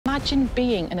Imagine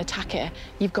being an attacker.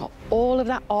 You've got all of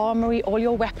that armoury, all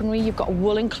your weaponry, you've got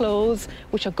woolen clothes,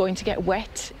 which are going to get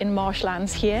wet in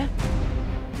marshlands here.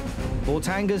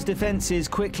 Bourtange's defences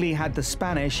quickly had the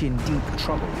Spanish in deep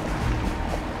trouble.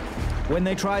 When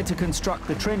they tried to construct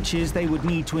the trenches, they would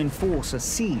need to enforce a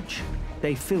siege.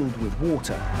 They filled with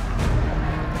water.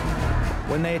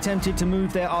 When they attempted to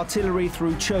move their artillery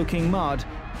through choking mud,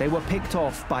 they were picked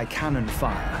off by cannon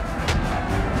fire.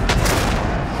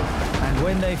 And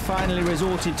when they finally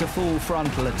resorted to full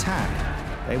frontal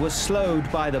attack, they were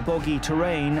slowed by the boggy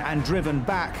terrain and driven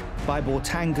back by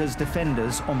Bourtange's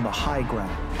defenders on the high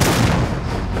ground.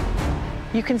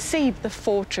 You can see the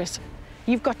fortress.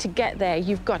 You've got to get there,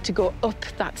 you've got to go up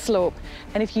that slope.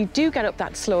 And if you do get up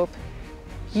that slope,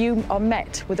 you are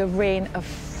met with a rain of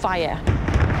fire.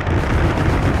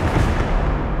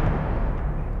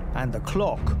 And the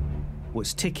clock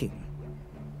was ticking.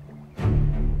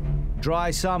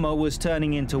 Dry summer was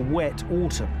turning into wet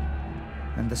autumn,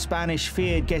 and the Spanish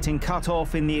feared getting cut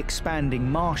off in the expanding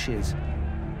marshes,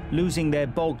 losing their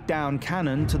bogged-down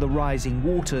cannon to the rising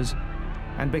waters,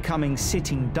 and becoming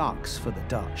sitting ducks for the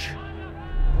Dutch.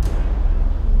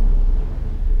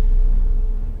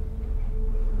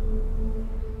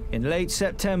 In late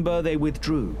September, they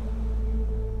withdrew,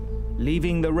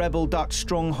 leaving the rebel Dutch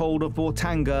stronghold of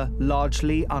Bourtange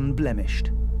largely unblemished.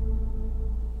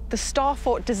 The star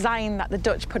fort design that the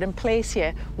Dutch put in place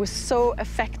here was so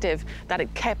effective that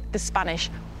it kept the Spanish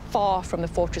far from the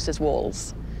fortress's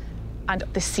walls, and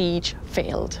the siege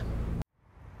failed.